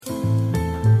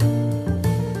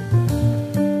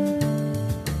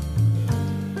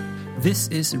This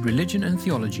is Religion and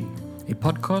Theology, a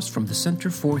podcast from the Center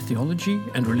for Theology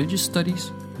and Religious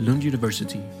Studies, Lund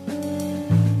University.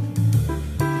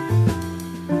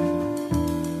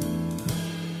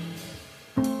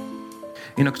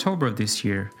 In October of this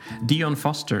year, Dion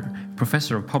Foster,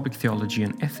 Professor of Public Theology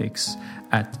and Ethics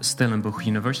at Stellenbosch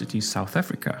University, South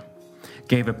Africa,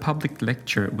 gave a public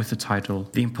lecture with the title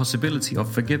The Impossibility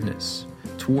of Forgiveness,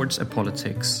 Towards a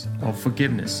Politics of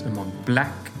Forgiveness Among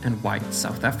Black and White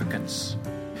South Africans.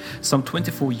 Some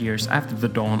 24 years after the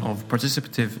dawn of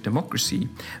participative democracy,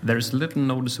 there is little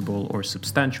noticeable or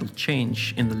substantial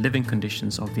change in the living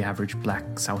conditions of the average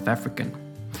Black South African.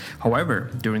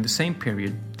 However, during the same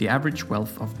period, the average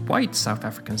wealth of white South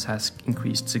Africans has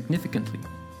increased significantly.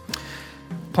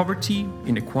 Poverty,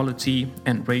 inequality,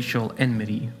 and racial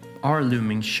enmity are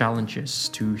looming challenges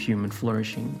to human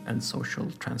flourishing and social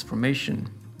transformation.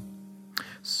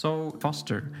 So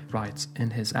Foster writes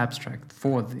in his abstract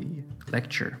for the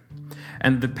lecture.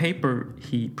 And the paper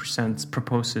he presents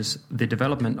proposes the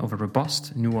development of a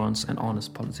robust, nuanced, and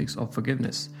honest politics of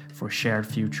forgiveness for a shared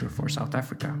future for South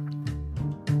Africa.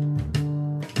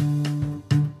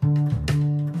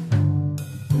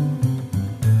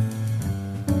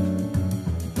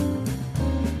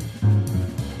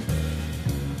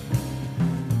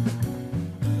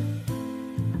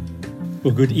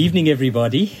 Well, good evening,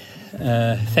 everybody.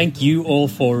 Thank you all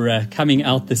for coming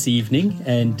out this evening,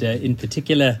 and in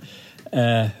particular,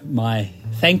 my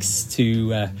thanks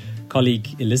to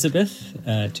colleague Elizabeth,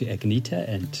 to Agneta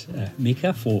and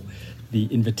Mika for the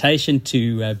invitation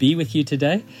to be with you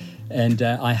today. And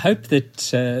I hope that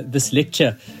this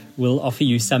lecture will offer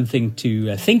you something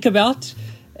to think about,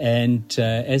 and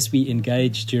as we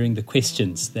engage during the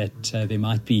questions, that there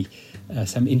might be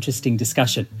some interesting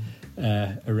discussion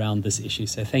around this issue.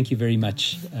 So thank you very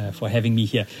much for having me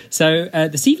here. So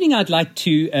this evening I'd like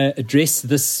to address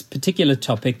this particular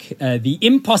topic, the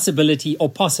impossibility or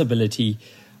possibility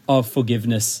of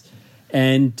forgiveness.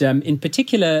 And in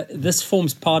particular, this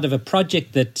forms part of a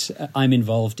project that I'm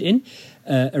involved in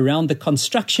around the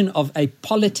construction of a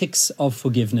politics of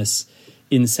forgiveness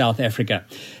in South Africa.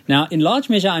 Now, in large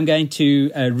measure, I'm going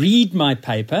to read my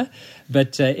paper,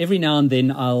 but every now and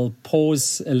then I'll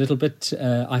pause a little bit.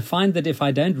 I find that if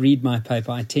I don't read my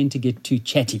paper, I tend to get too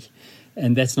chatty,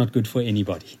 and that's not good for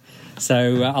anybody.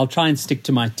 So I'll try and stick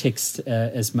to my text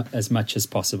as much as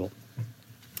possible.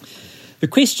 The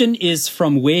question is,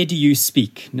 from where do you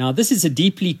speak? Now, this is a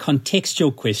deeply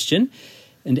contextual question,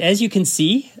 and as you can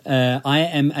see, I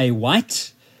am a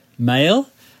white male.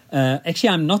 Actually,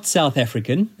 I'm not South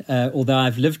African, although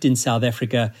I've lived in South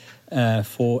Africa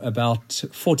for about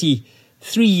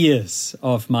 43 years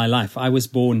of my life. I was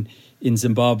born in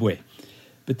Zimbabwe.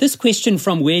 But this question,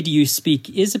 from where do you speak,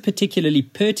 is a particularly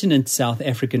pertinent South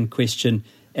African question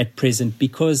at present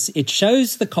because it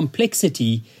shows the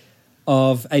complexity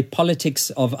of a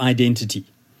politics of identity,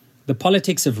 the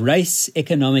politics of race,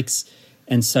 economics,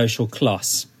 and social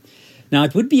class. Now,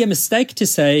 it would be a mistake to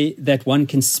say that one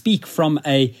can speak from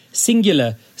a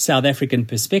singular South African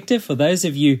perspective. For those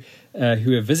of you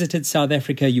who have visited South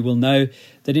Africa, you will know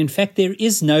that, in fact, there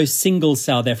is no single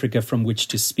South Africa from which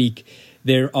to speak.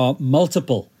 There are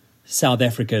multiple South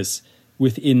Africas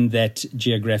within that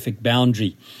geographic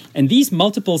boundary. And these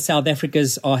multiple South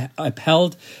Africas are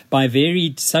upheld by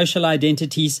varied social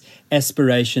identities,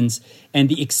 aspirations, and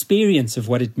the experience of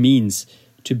what it means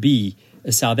to be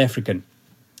a South African.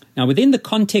 Now, within the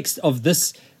context of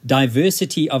this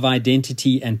diversity of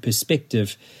identity and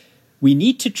perspective, we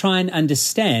need to try and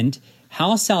understand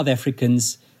how South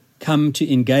Africans come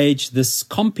to engage this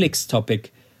complex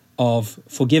topic of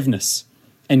forgiveness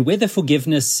and whether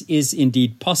forgiveness is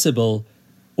indeed possible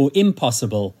or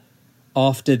impossible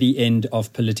after the end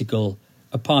of political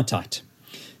apartheid.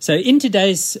 So in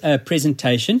today's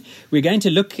presentation, we're going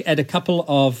to look at a couple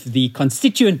of the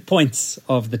constituent points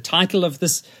of the title of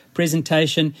this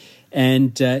presentation.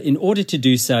 And in order to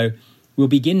do so, we'll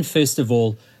begin first of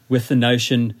all with the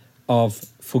notion of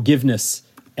forgiveness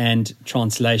and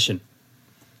translation.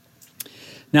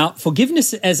 Now,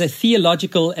 forgiveness as a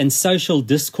theological and social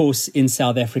discourse in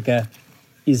South Africa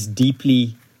is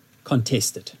deeply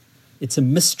contested. It's a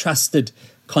mistrusted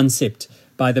concept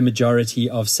by the majority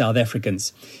of South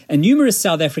Africans. And numerous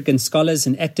South African scholars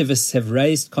and activists have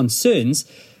raised concerns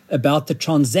about the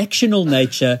transactional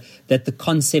nature that the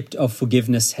concept of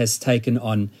forgiveness has taken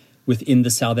on within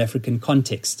the South African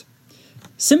context.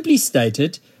 Simply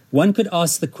stated, one could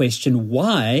ask the question,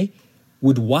 why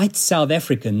would white South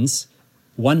Africans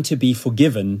want to be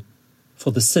forgiven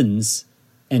for the sins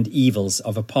and evils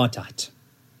of apartheid?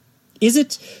 Is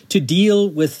it to deal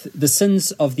with the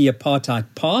sins of the apartheid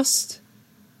past,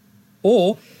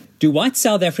 or Do white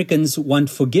South Africans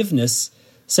want forgiveness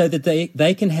so that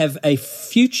they can have a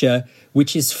future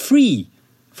which is free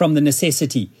from the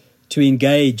necessity to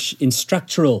engage in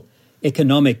structural,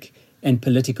 economic, and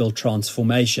political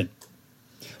transformation?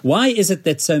 Why is it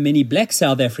that so many black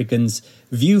South Africans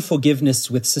view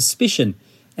forgiveness with suspicion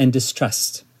and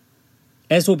distrust?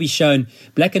 As will be shown,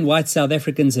 black and white South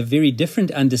Africans have very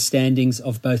different understandings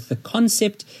of both the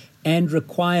concept and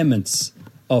requirements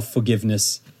of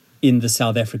forgiveness in the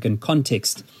South African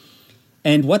context.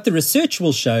 And what the research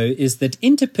will show is that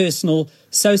interpersonal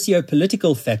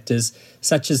socio-political factors,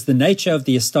 such as the nature of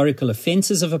the historical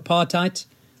offences of apartheid,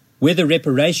 whether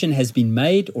reparation has been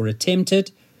made or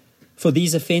attempted for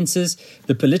these offences,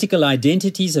 the political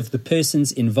identities of the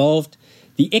persons involved,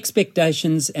 the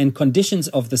expectations and conditions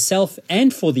of the self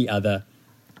and for the other,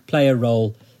 play a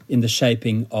role in the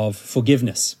shaping of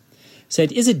forgiveness. So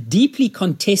it is a deeply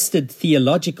contested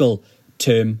theological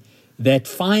term that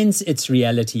finds its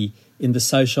reality in the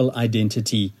social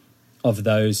identity of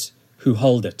those who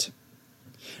hold it.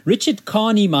 Richard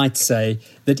Carney might say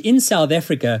that in South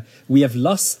Africa we have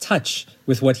lost touch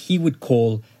with what he would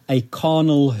call a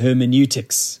carnal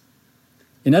hermeneutics.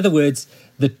 In other words,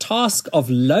 the task of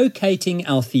locating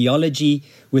our theology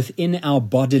within our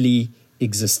bodily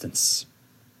existence.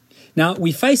 Now,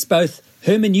 we face both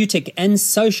hermeneutic and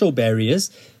social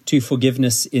barriers to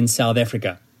forgiveness in South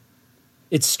Africa.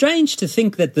 It's strange to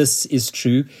think that this is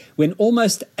true when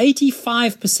almost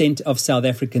 85% of South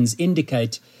Africans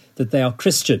indicate that they are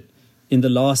Christian in the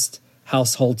last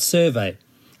household survey.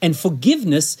 And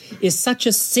forgiveness is such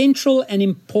a central and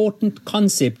important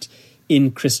concept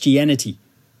in Christianity.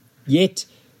 Yet,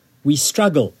 we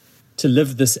struggle to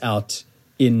live this out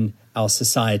in our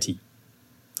society.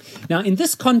 Now, in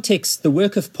this context, the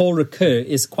work of Paul Ricoeur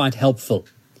is quite helpful.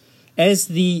 As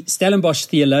the Stellenbosch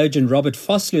theologian Robert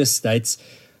Vosloo states,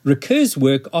 Ricoeur's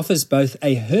work offers both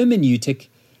a hermeneutic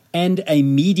and a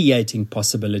mediating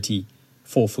possibility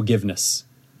for forgiveness.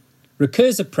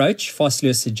 Ricoeur's approach,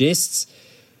 Vosloo suggests,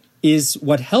 is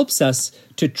what helps us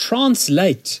to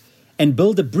translate and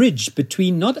build a bridge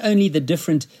between not only the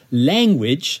different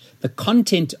language, the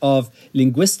content of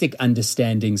linguistic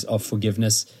understandings of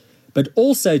forgiveness, but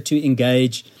also to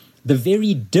engage the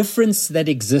very difference that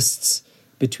exists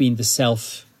between the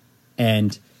self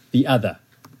and the other.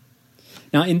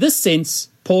 Now, in this sense,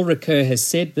 Paul Ricoeur has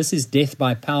said, this is death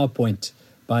by PowerPoint,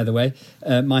 by the way.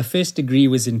 My first degree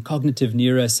was in cognitive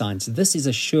neuroscience. This is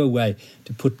a sure way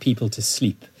to put people to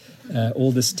sleep,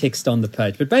 all this text on the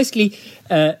page. But basically,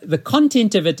 the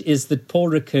content of it is that Paul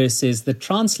Ricoeur says that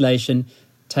translation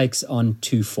takes on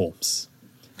two forms.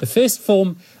 The first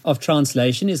form of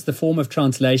translation is the form of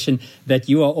translation that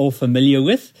you are all familiar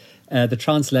with, the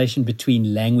translation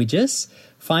between languages,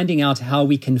 finding out how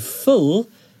we can fill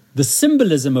the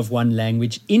symbolism of one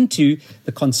language into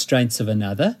the constraints of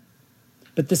another.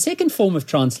 But the second form of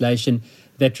translation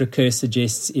that Ricoeur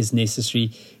suggests is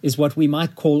necessary is what we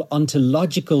might call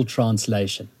ontological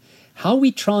translation, how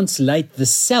we translate the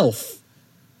self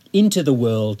into the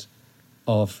world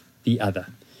of the other.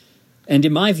 And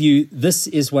in my view, this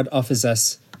is what offers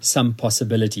us some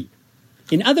possibility.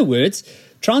 In other words,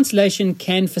 translation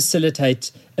can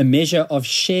facilitate a measure of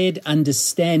shared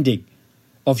understanding,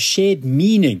 of shared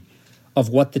meaning of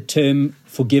what the term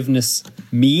forgiveness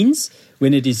means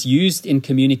when it is used in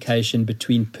communication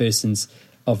between persons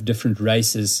of different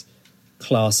races,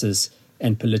 classes,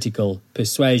 and political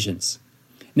persuasions.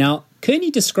 Now,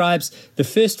 Kearney describes the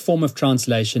first form of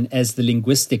translation as the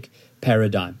linguistic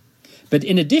paradigm. But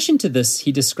in addition to this,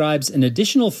 he describes an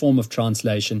additional form of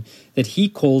translation that he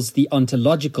calls the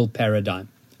ontological paradigm.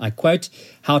 I quote,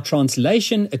 how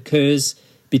translation occurs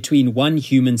between one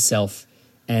human self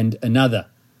and another.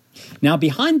 Now,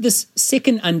 behind this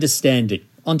second understanding,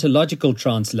 ontological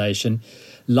translation,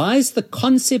 lies the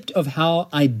concept of how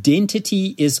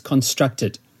identity is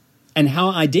constructed and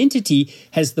how identity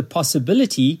has the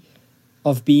possibility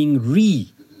of being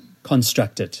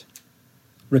reconstructed.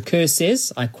 Ricoeur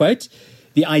says, I quote,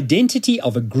 the identity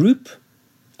of a group,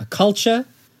 a culture,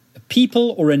 a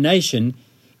people, or a nation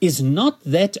is not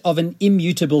that of an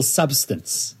immutable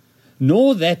substance,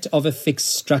 nor that of a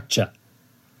fixed structure.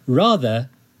 Rather,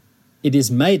 it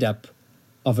is made up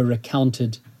of a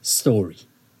recounted story.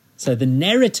 So the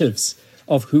narratives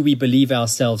of who we believe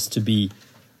ourselves to be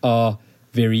are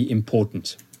very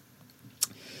important.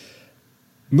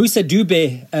 Musa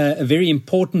Dube, a very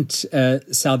important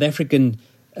South African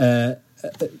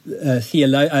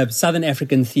Southern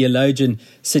African theologian,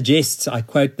 suggests, I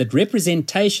quote, that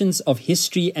representations of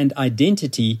history and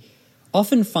identity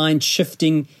often find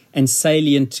shifting and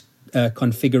salient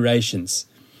configurations.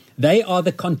 They are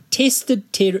the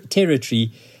contested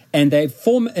territory and they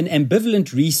form an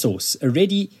ambivalent resource, a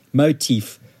ready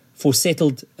motif for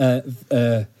settled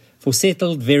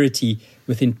verity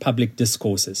within public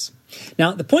discourses.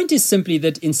 Now, the point is simply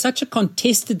that in such a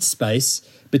contested space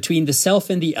between the self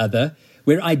and the other,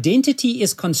 where identity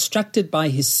is constructed by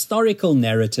historical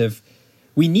narrative,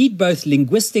 we need both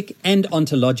linguistic and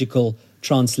ontological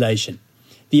translation,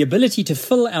 the ability to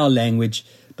fill our language,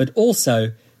 but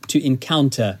also to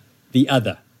encounter the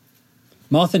other.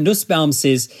 Martha Nussbaum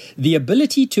says, the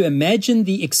ability to imagine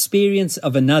the experience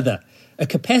of another, a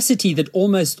capacity that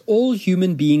almost all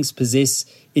human beings possess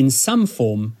in some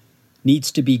form,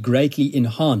 needs to be greatly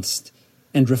enhanced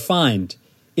and refined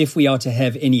if we are to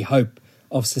have any hope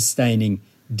of sustaining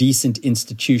decent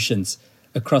institutions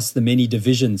across the many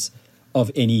divisions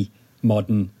of any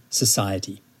modern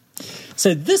society.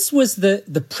 So this was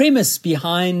the premise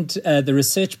behind the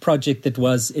research project that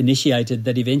was initiated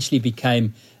that eventually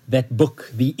became that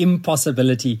book, The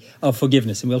Impossibility of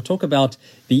Forgiveness. And we'll talk about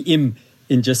the im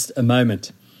in just a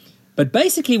moment. But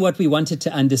basically what we wanted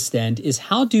to understand is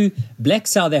how do black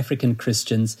South African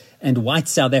Christians and white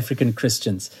South African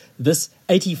Christians, this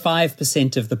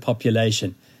 85% of the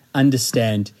population,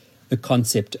 understand the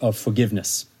concept of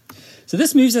forgiveness. So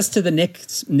this moves us to the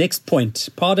next point,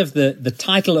 part of the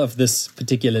title of this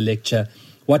particular lecture,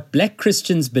 What Black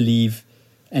Christians Believe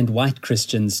and White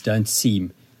Christians Don't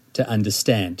Seem to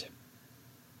Understand.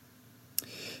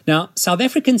 Now, South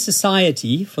African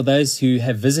society, for those who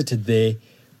have visited there,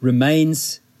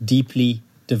 remains deeply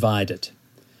divided.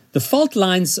 The fault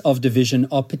lines of division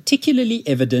are particularly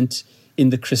evident in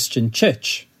the Christian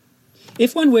church.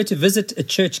 If one were to visit a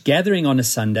church gathering on a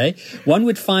Sunday, one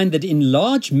would find that in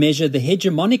large measure the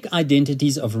hegemonic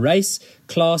identities of race,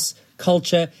 class,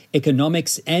 culture,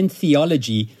 economics, and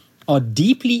theology are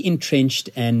deeply entrenched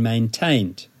and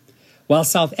maintained. While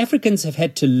South Africans have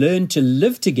had to learn to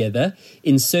live together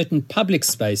in certain public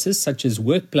spaces, such as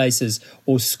workplaces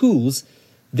or schools,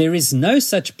 there is no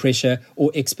such pressure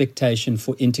or expectation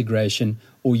for integration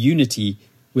or unity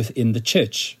within the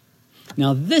church.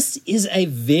 Now, this is a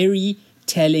very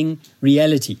telling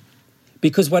reality,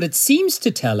 because what it seems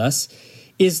to tell us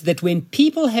is that when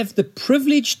people have the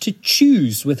privilege to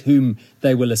choose with whom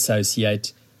they will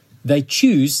associate, they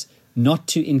choose not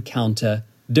to encounter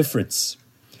difference,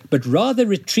 but rather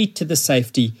retreat to the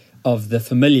safety of the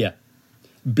familiar.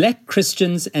 Black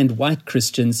Christians and white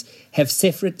Christians have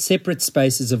separate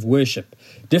spaces of worship,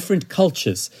 different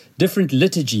cultures, different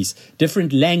liturgies,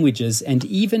 different languages, and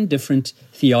even different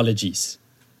theologies.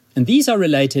 And these are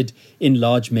related in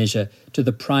large measure to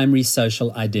the primary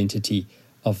social identity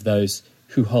of those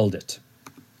who hold it.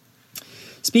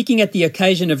 Speaking at the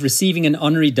occasion of receiving an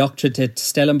honorary doctorate at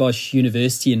Stellenbosch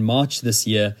University in March this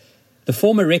year, the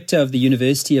former rector of the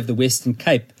University of the Western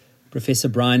Cape, Professor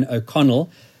Brian O'Connell,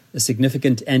 a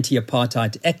significant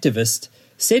anti-apartheid activist,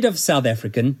 said of South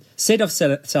African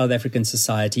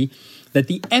society that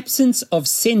the absence of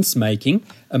sense-making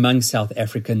among South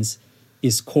Africans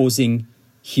is causing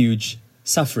huge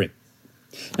suffering.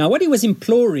 Now, what he was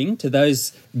imploring to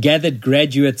those gathered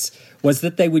graduates was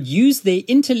that they would use their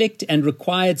intellect and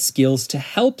required skills to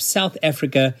help South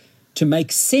Africa to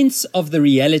make sense of the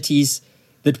realities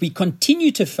that we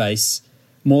continue to face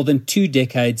more than 2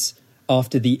 decades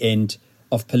after the end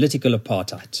of political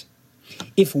apartheid.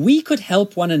 If we could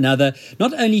help one another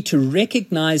not only to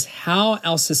recognize how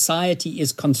our society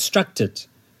is constructed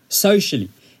socially,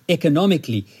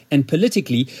 economically, and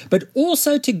politically, but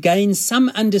also to gain some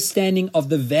understanding of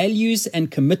the values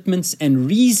and commitments and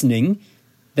reasoning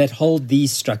that hold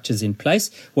these structures in place,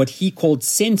 what he called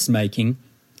sense-making,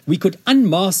 we could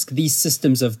unmask these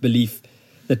systems of belief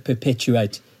that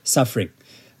perpetuate suffering.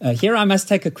 Here I must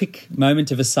take a quick moment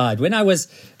of aside. When I was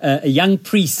a young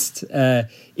priest before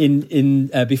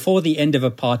the end of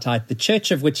apartheid, the church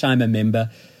of which I'm a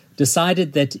member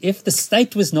decided that if the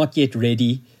state was not yet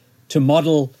ready to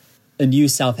model a new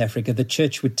South Africa, the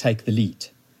church would take the lead.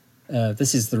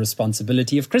 This is the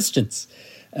responsibility of Christians,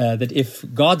 that if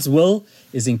God's will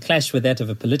is in clash with that of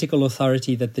a political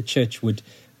authority, that the church would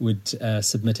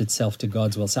submit itself to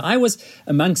God's will. So I was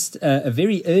amongst a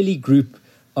very early group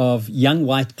of young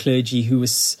white clergy who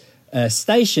was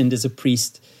stationed as a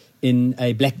priest in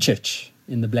a black church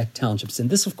in the black townships. And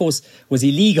this, of course, was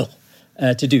illegal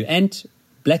to do. And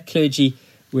black clergy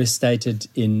were stationed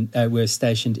in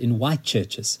white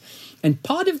churches. And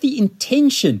part of the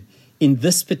intention in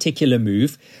this particular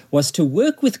move was to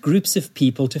work with groups of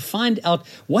people to find out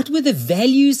what were the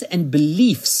values and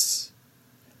beliefs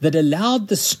that allowed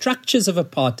the structures of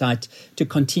apartheid to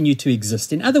continue to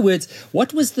exist. In other words,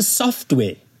 what was the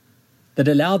software that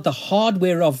allowed the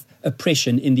hardware of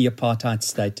oppression in the apartheid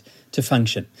state to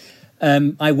function?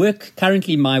 My work,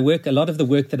 a lot of the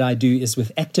work that I do is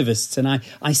with activists, and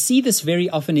I see this very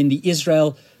often in the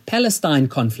Israel-Palestine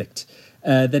conflict,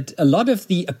 that a lot of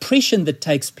the oppression that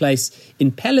takes place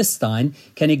in Palestine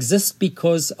can exist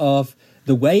because of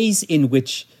the ways in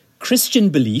which Christian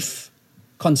belief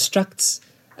constructs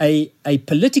a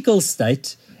political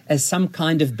state as some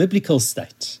kind of biblical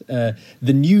state, the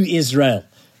new Israel,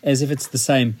 as if it's the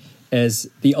same as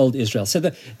the old Israel. So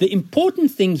the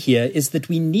important thing here is that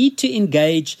we need to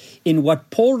engage in what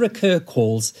Paul Ricoeur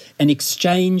calls an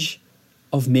exchange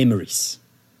of memories.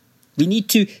 We need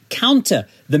to counter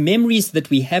the memories that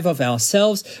we have of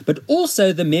ourselves, but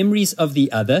also the memories of the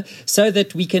other, so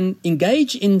that we can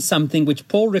engage in something which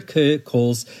Paul Ricoeur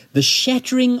calls the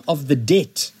shattering of the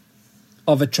debt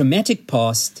of a traumatic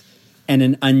past and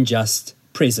an unjust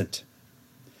present.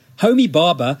 Homi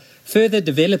Bhabha further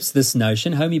develops this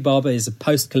notion. Homi Bhabha is a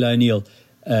post-colonial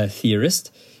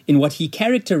theorist in what he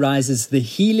characterizes the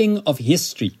healing of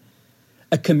history,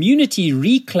 a community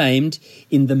reclaimed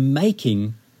in the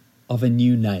making of a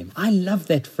new name. I love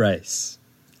that phrase,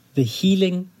 the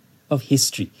healing of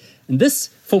history. And this,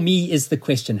 for me, is the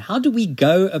question. How do we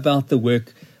go about the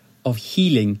work of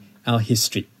healing our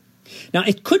history? Now,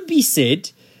 it could be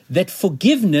said that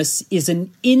forgiveness is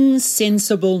an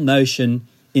insensible notion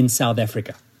in South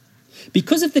Africa.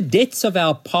 Because of the depths of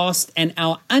our past and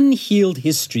our unhealed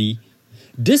history,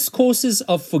 discourses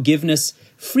of forgiveness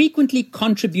frequently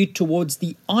contribute towards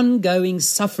the ongoing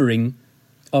suffering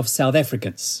of South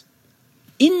Africans.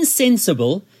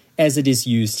 Insensible, as it is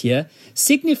used here,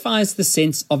 signifies the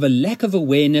sense of a lack of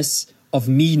awareness of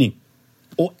meaning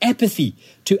or apathy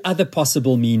to other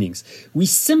possible meanings. We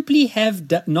simply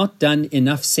have not done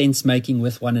enough sense-making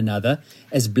with one another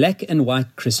as black and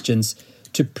white Christians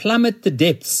to plummet the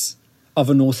depths of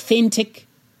an authentic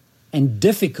and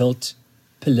difficult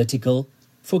political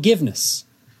forgiveness.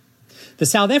 The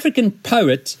South African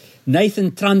poet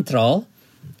Nathan Trantral,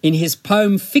 in his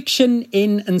poem Fiction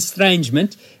en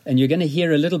Estrangement, and you're going to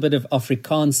hear a little bit of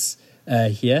Afrikaans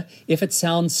here. If it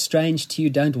sounds strange to you,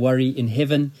 don't worry. In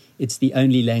heaven, it's the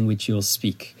only language you'll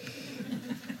speak.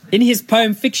 In his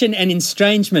poem Fiction and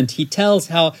Estrangement, he tells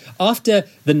how after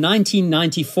the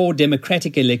 1994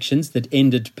 democratic elections that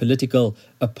ended political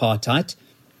apartheid,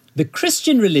 the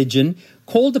Christian religion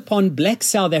called upon black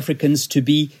South Africans to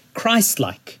be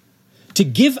Christ-like, to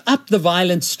give up the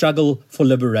violent struggle for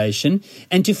liberation,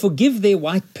 and to forgive their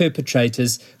white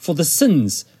perpetrators for the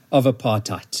sins of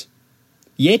apartheid.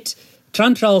 Yet,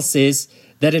 Trantral says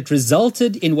that it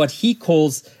resulted in what he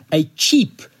calls a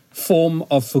cheap form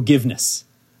of forgiveness.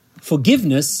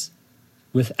 Forgiveness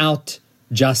without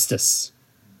justice.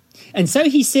 And so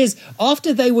he says,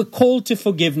 after they were called to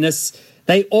forgiveness,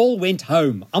 they all went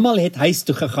home. Almal het huis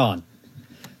toe gegaan.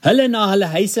 Hulle na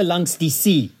hulle huise langs die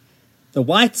see. The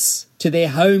whites to their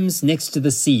homes next to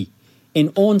the sea.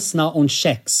 En ons na ons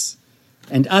shacks.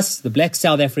 And us, the black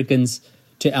South Africans,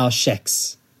 to our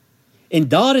shacks. En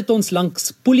daar het ons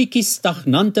langs poelietjies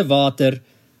stagnante water,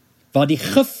 waar die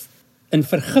gif en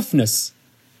vergifnis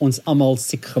ons almal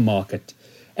siek gemaak het.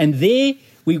 And there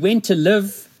we went to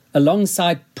live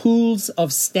alongside pools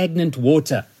of stagnant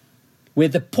water, where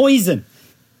the poison,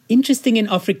 interesting in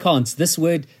Afrikaans, this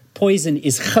word poison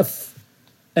is gif,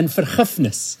 and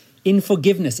vergifnis, in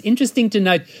forgiveness. Interesting to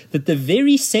note that the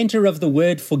very center of the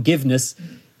word forgiveness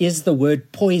is the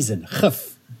word poison,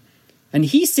 gif. And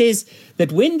he says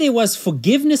that when there was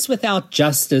forgiveness without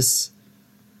justice,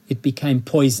 it became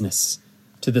poisonous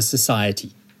to the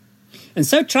society. And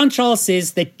so Trantral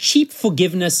says that cheap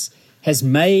forgiveness has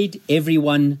made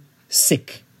everyone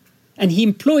sick. And he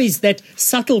employs that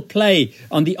subtle play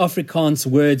on the Afrikaans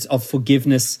words of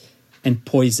forgiveness and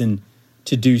poison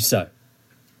to do so.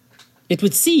 It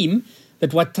would seem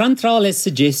that what Trantral has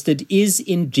suggested is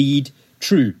indeed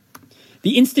true.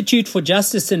 The Institute for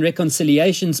Justice and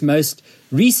Reconciliation's most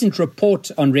recent report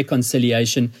on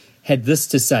reconciliation had this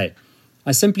to say.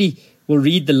 I simply will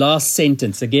read the last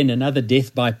sentence. Again, another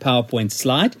death by PowerPoint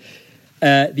slide.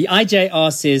 The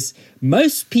IJR says,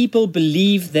 most people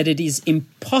believe that it is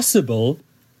impossible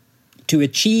to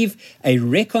achieve a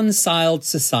reconciled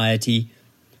society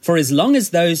for as long as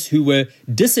those who were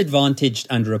disadvantaged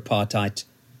under apartheid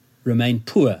remain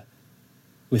poor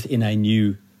within a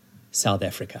new South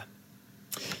Africa.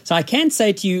 So I can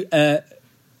say to you,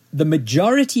 the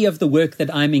majority of the work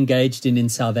that I'm engaged in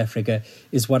South Africa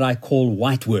is what I call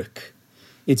white work.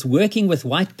 It's working with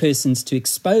white persons to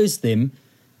expose them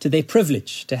to their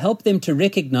privilege, to help them to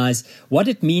recognize what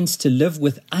it means to live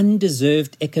with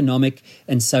undeserved economic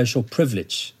and social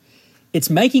privilege. It's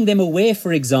making them aware,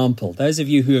 for example, those of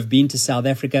you who have been to South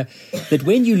Africa, that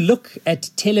when you look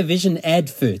at television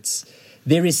adverts,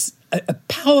 there is a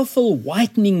powerful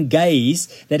whitening gaze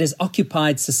that has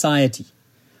occupied society.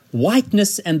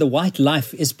 Whiteness and the white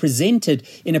life is presented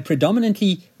in a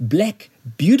predominantly black,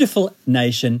 beautiful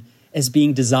nation as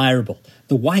being desirable.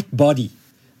 The white body,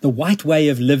 the white way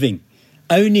of living,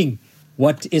 owning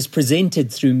what is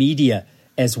presented through media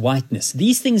as whiteness.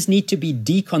 These things need to be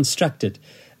deconstructed.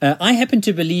 I happen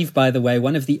to believe, by the way,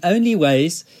 one of the only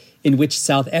ways in which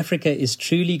South Africa is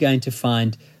truly going to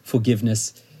find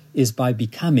forgiveness is by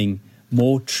becoming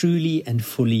more truly and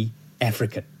fully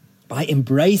African, by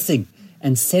embracing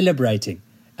and celebrating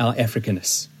our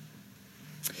Africanness.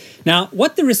 Now,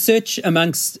 what the research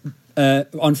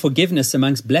on forgiveness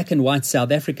amongst black and white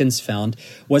South Africans found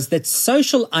was that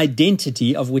social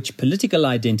identity, of which political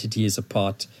identity is a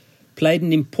part, played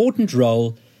an important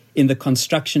role in the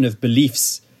construction of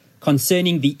beliefs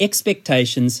concerning the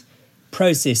expectations,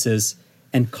 processes,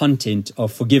 and content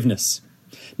of forgiveness.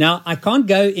 Now, I can't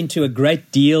go into a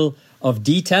great deal of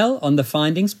detail on the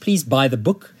findings. Please buy the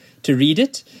book to read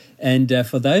it. And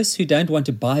for those who don't want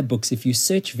to buy books, if you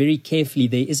search very carefully,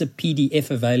 there is a PDF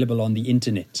available on the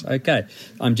internet. Okay,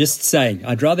 I'm just saying,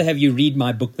 I'd rather have you read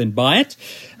my book than buy it.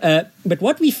 But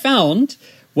what we found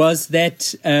was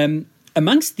that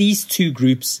amongst these two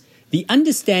groups, the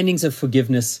understandings of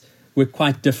forgiveness were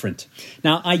quite different.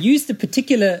 Now, I used a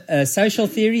particular social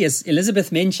theory, as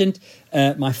Elizabeth mentioned.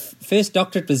 My first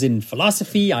doctorate was in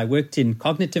philosophy. I worked in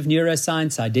cognitive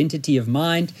neuroscience, identity of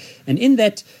mind. And in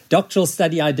that doctoral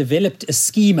study, I developed a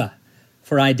schema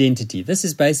for identity. This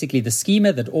is basically the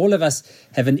schema that all of us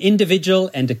have an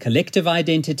individual and a collective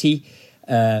identity.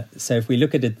 So if we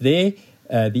look at it there,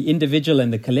 the individual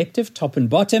and the collective, top and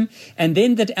bottom, and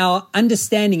then that our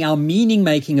understanding, our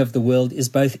meaning-making of the world is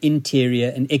both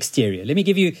interior and exterior. Let me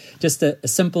give you just a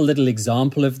simple little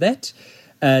example of that.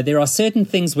 There are certain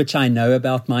things which I know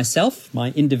about myself,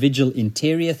 my individual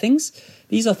interior things.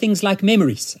 These are things like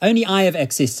memories. Only I have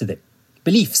access to them.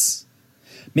 Beliefs.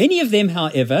 Many of them,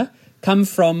 however, come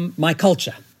from my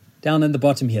culture, down in the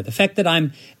bottom here. The fact that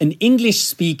I'm an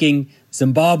English-speaking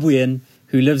Zimbabwean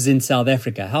who lives in South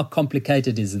Africa. How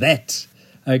complicated is that?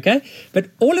 Okay? But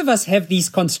all of us have these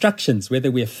constructions,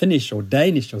 whether we're Finnish or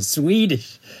Danish or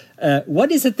Swedish. What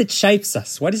is it that shapes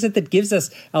us? What is it that gives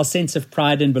us our sense of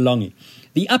pride and belonging?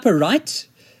 The upper right,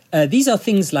 these are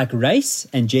things like race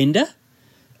and gender.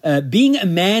 Being a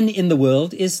man in the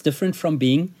world is different from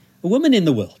being a woman in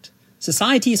the world.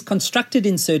 Society is constructed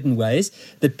in certain ways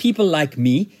that people like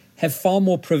me have far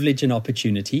more privilege and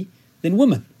opportunity than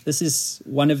women. This is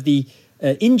one of the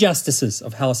injustices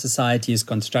of how society is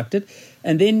constructed.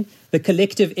 And then the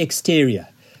collective exterior.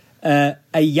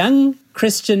 A young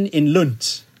Christian in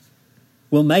Lund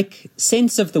will make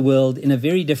sense of the world in a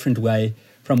very different way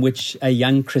from which a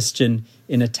young Christian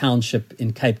in a township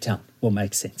in Cape Town will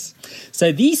make sense.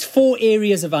 So these four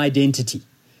areas of identity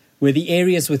were the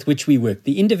areas with which we work.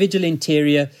 The individual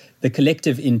interior, the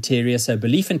collective interior, so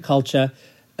belief and culture,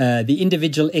 the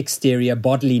individual exterior,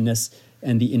 bodliness,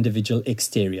 and the individual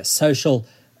exterior, social,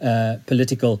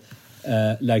 political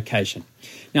location.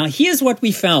 Now, here's what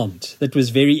we found that was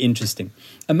very interesting.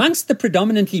 Amongst the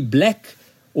predominantly black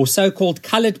or so-called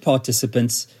colored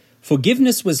participants,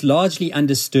 forgiveness was largely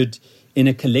understood in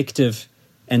a collective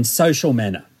and social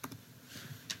manner.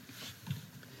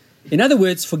 In other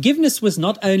words, forgiveness was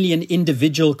not only an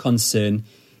individual concern,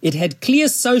 it had clear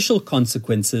social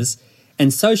consequences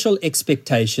and social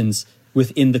expectations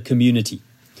within the community.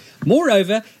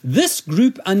 Moreover, this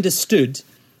group understood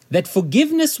that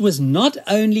forgiveness was not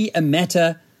only a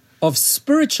matter of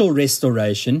spiritual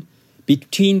restoration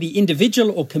between the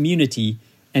individual or community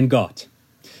and God.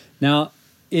 Now,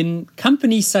 in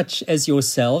companies such as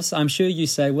yourselves, I'm sure you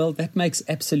say, well, that makes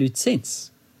absolute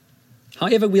sense.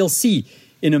 However, we'll see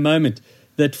in a moment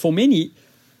that for many,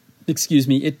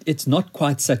 it's not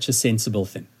quite such a sensible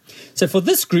thing. So for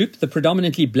this group, the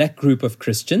predominantly black group of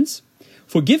Christians,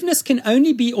 forgiveness can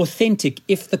only be authentic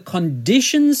if the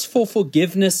conditions for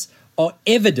forgiveness are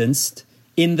evidenced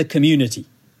in the community.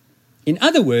 In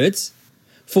other words,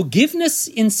 forgiveness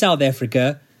in South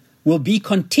Africa will be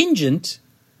contingent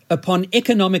upon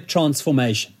economic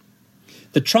transformation.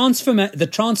 The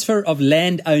transfer of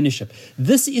land ownership.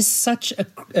 This is such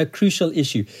a crucial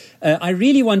issue. I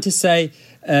really want to say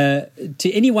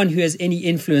to anyone who has any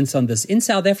influence on this, in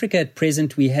South Africa at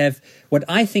present, we have what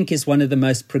I think is one of the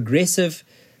most progressive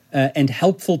and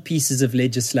helpful pieces of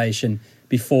legislation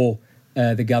before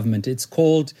the government. It's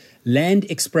called land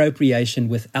expropriation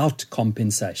without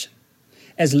compensation.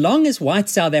 As long as white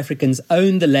South Africans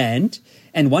own the land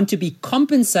and want to be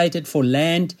compensated for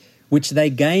land which they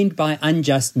gained by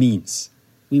unjust means,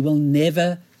 we will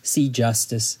never see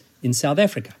justice in South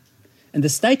Africa. And the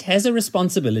state has a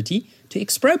responsibility to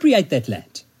expropriate that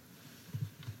land.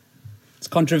 It's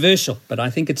controversial, but I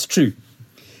think it's true.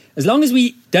 As long as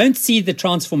we don't see the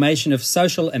transformation of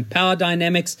social and power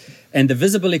dynamics and the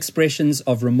visible expressions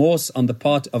of remorse on the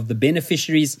part of the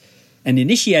beneficiaries and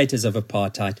initiators of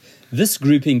apartheid, this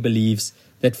grouping believes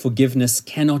that forgiveness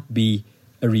cannot be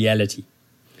a reality.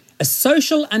 A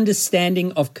social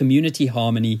understanding of community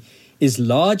harmony is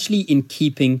largely in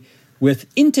keeping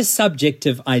with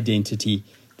intersubjective identity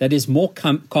that is more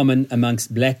common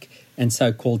amongst black and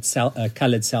so-called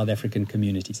coloured South African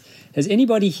communities. Has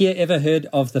anybody here ever heard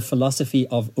of the philosophy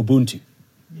of Ubuntu?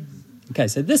 Yes. Okay,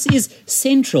 so this is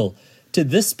central to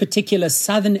this particular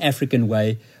Southern African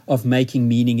way of making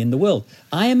meaning in the world.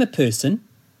 I am a person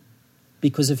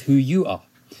because of who you are.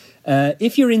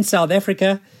 If you're in South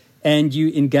Africa and you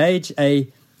engage a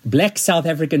black South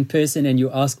African person and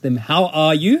you ask them, how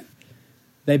are you?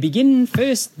 They begin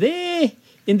first there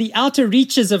in the outer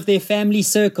reaches of their family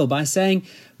circle by saying,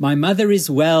 my mother is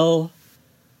well,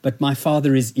 but my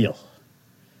father is ill.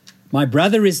 My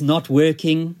brother is not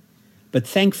working, but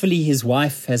thankfully his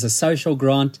wife has a social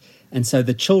grant, and so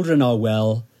the children are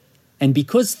well. And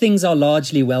because things are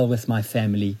largely well with my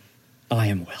family, I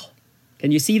am well.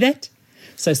 Can you see that?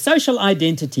 So social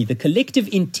identity, the collective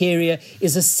interior,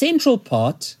 is a central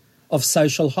part of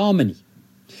social harmony.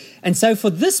 And so for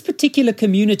this particular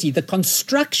community, the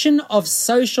construction of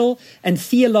social and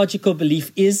theological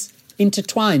belief is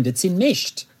intertwined, it's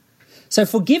enmeshed. So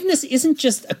forgiveness isn't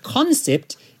just a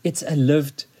concept, it's a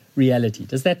lived reality.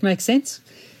 Does that make sense?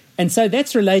 And so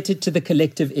that's related to the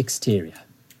collective exterior.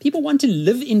 People want to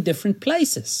live in different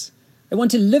places. They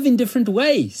want to live in different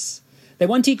ways. They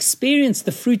want to experience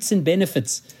the fruits and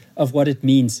benefits of what it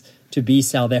means to be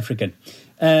South African.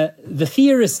 The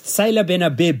theorist Saila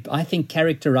Ben-Habib, I think,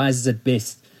 characterizes it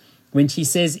best when she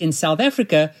says, in South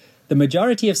Africa, the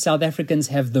majority of South Africans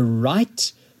have the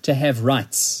right to have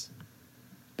rights,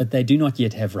 but they do not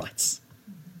yet have rights.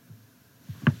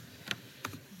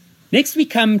 Next, we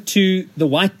come to the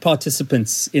white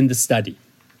participants in the study.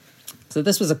 So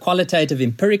this was a qualitative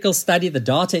empirical study. The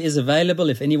data is available.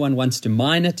 If anyone wants to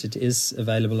mine it, it is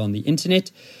available on the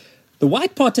internet. The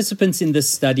white participants in this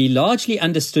study largely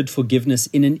understood forgiveness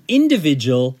in an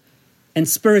individual and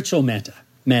spiritual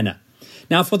manner.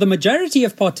 Now, for the majority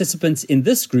of participants in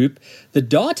this group, the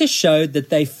data showed that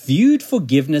they viewed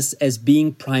forgiveness as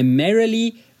being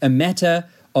primarily a matter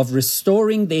of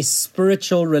restoring their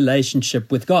spiritual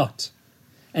relationship with God.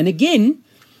 And again,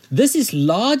 this is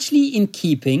largely in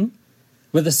keeping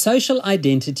with the social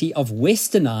identity of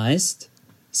westernized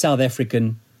South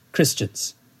African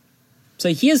Christians.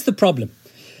 So here's the problem.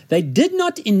 They did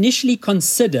not initially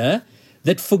consider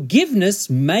that forgiveness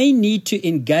may need to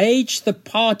engage the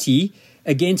party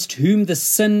against whom the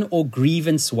sin or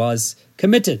grievance was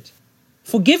committed.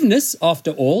 Forgiveness,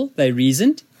 after all, they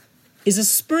reasoned, is a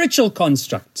spiritual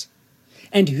construct.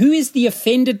 And who is the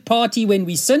offended party when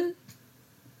we sin?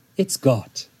 It's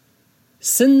God.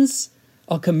 Sins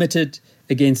are committed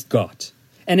against God.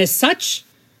 And as such,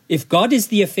 if God is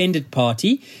the offended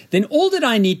party, then all that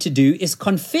I need to do is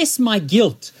confess my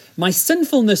guilt, my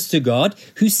sinfulness to God,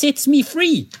 who sets me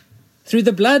free through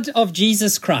the blood of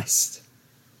Jesus Christ.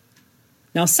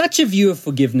 Now, such a view of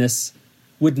forgiveness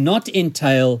would not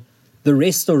entail the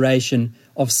restoration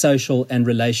of social and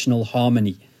relational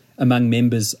harmony among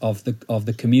members of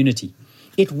the community.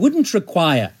 It wouldn't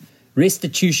require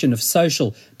restitution of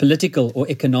social, political, or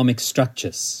economic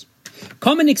structures.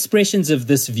 Common expressions of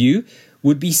this view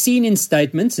would be seen in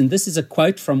statements, and this is a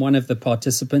quote from one of the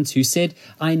participants who said,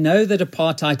 I know that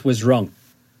apartheid was wrong,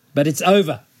 but it's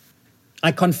over.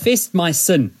 I confessed my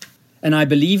sin, and I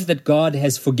believe that God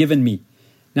has forgiven me.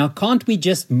 Now, can't we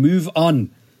just move on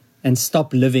and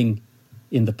stop living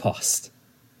in the past?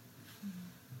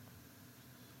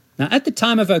 Now, at the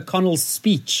time of O'Connell's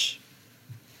speech,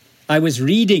 I was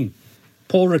reading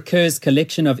Paul Ricoeur's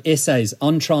collection of essays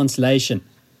on translation,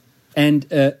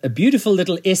 and a beautiful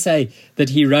little essay that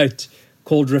he wrote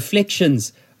called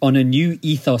Reflections on a New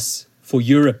Ethos for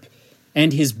Europe,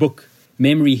 and his book,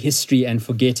 Memory, History and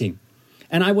Forgetting.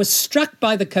 And I was struck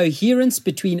by the coherence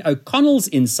between O'Connell's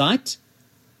insight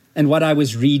and what I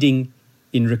was reading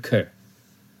in Ricoeur.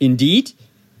 Indeed,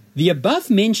 the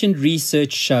above-mentioned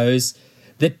research shows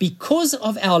that because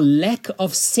of our lack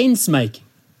of sense-making,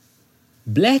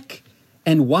 black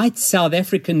and white South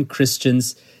African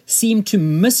Christians seem to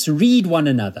misread one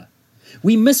another.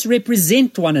 We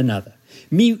misrepresent one another.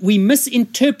 We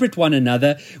misinterpret one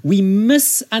another. We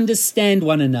misunderstand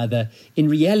one another. In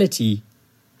reality,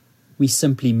 we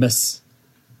simply miss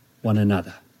one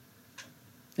another.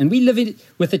 And we live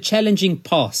with a challenging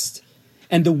past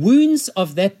And the wounds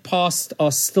of that past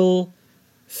are still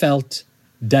felt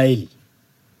daily.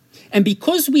 And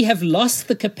because we have lost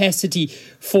the capacity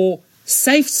for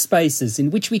safe spaces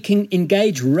in which we can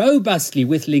engage robustly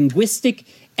with linguistic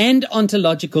and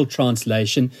ontological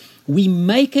translation, we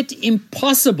make it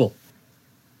impossible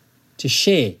to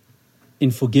share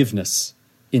in forgiveness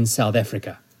in South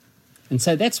Africa. And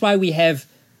so that's why we have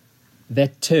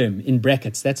that term in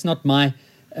brackets. That's not my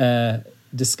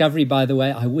discovery, by the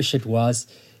way. I wish it was.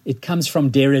 It comes from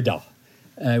Derrida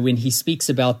when he speaks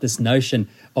about this notion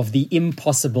of the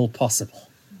impossible possible.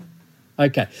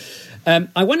 Okay.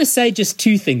 I want to say just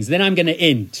two things, then I'm going to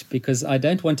end because I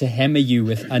don't want to hammer you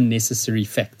with unnecessary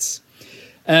facts.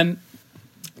 The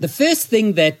first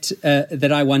thing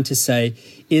that I want to say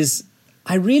is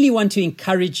I really want to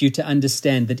encourage you to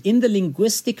understand that in the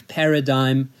linguistic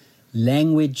paradigm,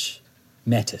 language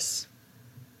matters.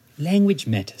 Language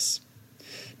matters.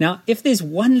 Now, if there's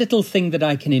one little thing that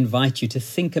I can invite you to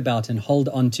think about and hold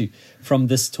on to from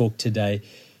this talk today,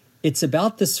 it's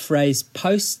about this phrase,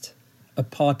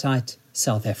 post-apartheid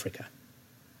South Africa.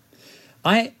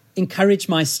 I encourage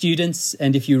my students,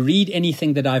 and if you read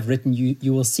anything that I've written,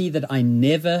 you will see that I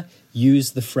never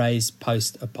use the phrase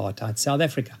post-apartheid South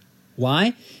Africa.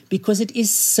 Why? Because it is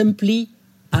simply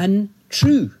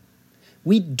untrue.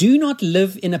 We do not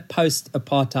live in a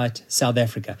post-apartheid South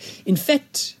Africa. In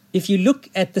fact, if you look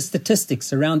at the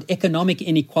statistics around economic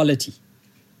inequality,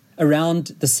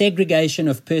 around the segregation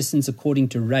of persons according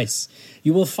to race,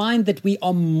 you will find that we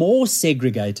are more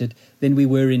segregated than we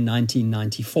were in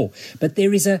 1994. But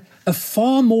there is a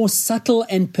far more subtle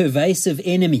and pervasive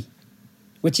enemy,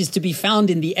 which is to be found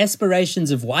in the aspirations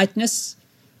of whiteness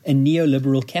and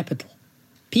neoliberal capital.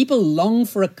 People long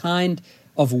for a kind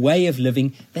of way of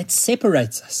living that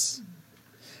separates us.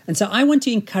 And so I want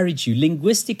to encourage you,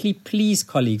 linguistically, please,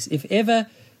 colleagues, if ever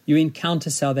you encounter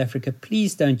South Africa,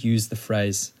 please don't use the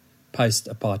phrase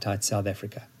post-apartheid South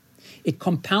Africa. It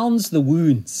compounds the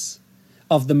wounds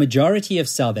of the majority of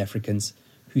South Africans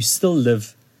who still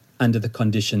live under the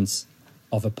conditions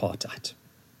of apartheid.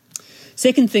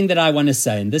 Second thing that I want to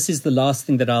say, and this is the last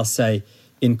thing that I'll say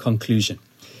in conclusion,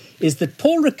 is that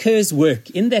Paul Ricoeur's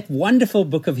work in that wonderful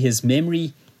book of his,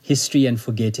 Memory, History and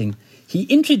Forgetting, he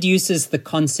introduces the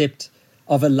concept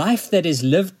of a life that is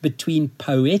lived between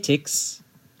poetics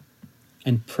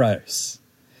and prose.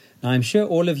 Now, I'm sure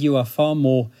all of you are far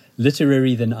more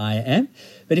literary than I am,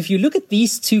 but if you look at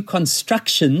these two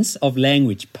constructions of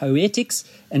language, poetics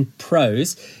and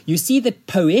prose, you see that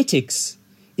poetics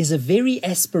is a very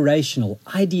aspirational,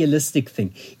 idealistic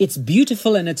thing. It's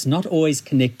beautiful and it's not always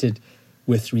connected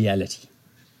with reality.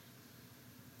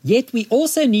 Yet we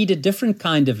also need a different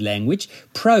kind of language,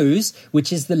 prose,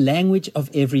 which is the language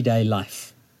of everyday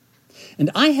life.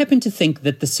 And I happen to think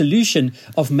that the solution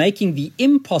of making the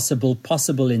impossible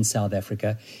possible in South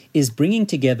Africa is bringing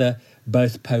together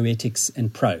both poetics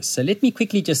and prose. So let me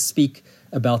quickly just speak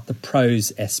about the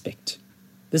prose aspect.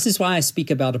 This is why I speak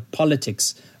about a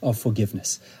politics of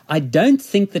forgiveness. I don't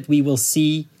think that we will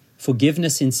see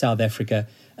forgiveness in South Africa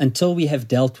until we have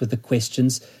dealt with the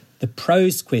questions, the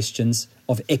prose questions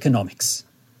of economics.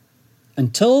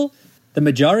 Until the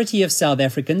majority of South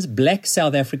Africans, black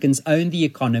South Africans, own the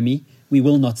economy, we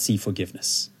will not see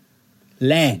forgiveness.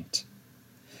 Land.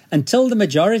 Until the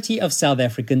majority of South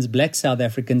Africans, black South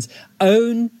Africans,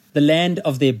 own the land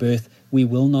of their birth, we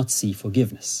will not see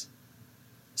forgiveness.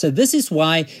 So this is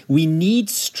why we need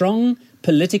strong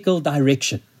political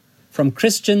direction from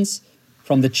Christians,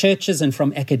 from the churches and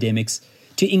from academics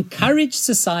to encourage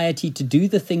society to do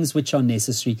the things which are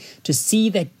necessary to see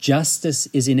that justice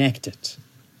is enacted.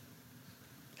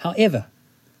 However,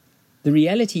 the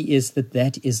reality is that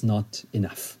that is not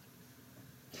enough.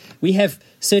 We have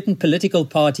certain political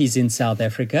parties in South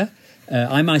Africa.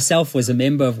 I myself was a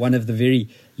member of one of the very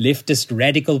leftist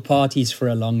radical parties for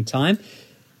a long time,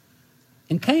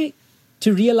 and came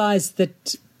to realize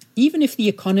that even if the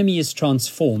economy is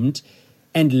transformed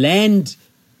and land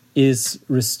is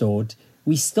restored,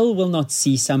 we still will not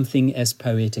see something as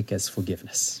poetic as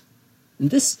forgiveness. And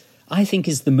this, I think,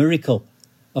 is the miracle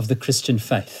of the Christian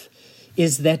faith,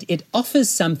 is that it offers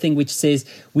something which says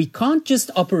we can't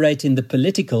just operate in the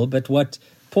political, but what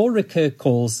Paul Ricoeur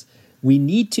calls, we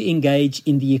need to engage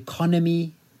in the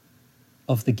economy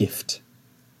of the gift.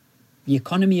 The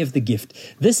economy of the gift.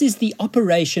 This is the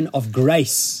operation of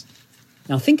grace.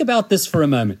 Now think about this for a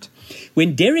moment.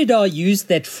 When Derrida used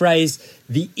that phrase,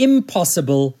 the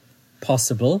impossible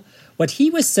possible, what he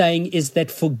was saying is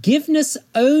that forgiveness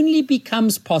only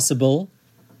becomes possible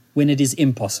when it is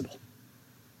impossible.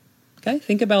 Okay,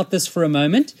 think about this for a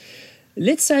moment.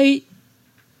 Let's say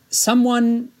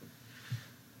someone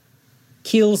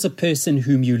kills a person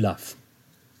whom you love,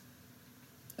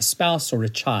 a spouse or a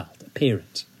child, a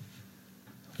parent,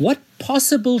 what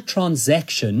possible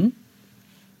transaction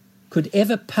could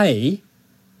ever pay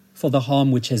for the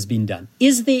harm which has been done?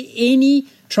 Is there any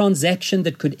transaction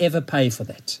that could ever pay for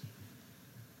that?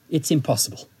 It's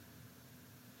impossible.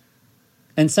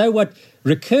 And so what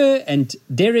Ricoeur and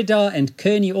Derrida and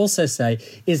Kearney also say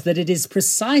is that it is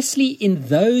precisely in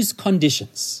those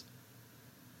conditions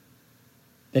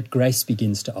that grace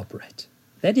begins to operate.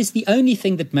 That is the only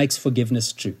thing that makes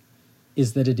forgiveness true,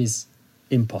 is that it is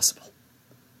impossible.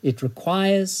 It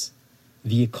requires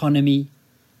the economy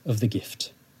of the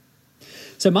gift.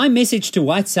 So my message to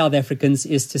white South Africans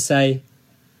is to say,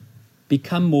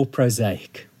 become more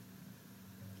prosaic.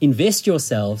 Invest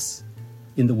yourselves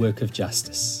in the work of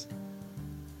justice.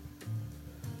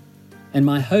 And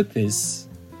my hope is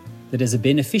that as a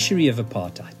beneficiary of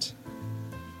apartheid,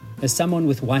 as someone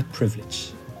with white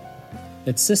privilege,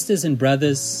 that sisters and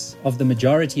brothers of the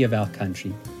majority of our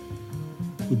country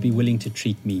would be willing to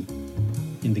treat me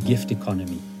in the gift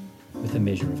economy with a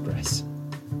measure of grace.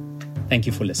 Thank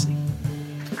you for listening.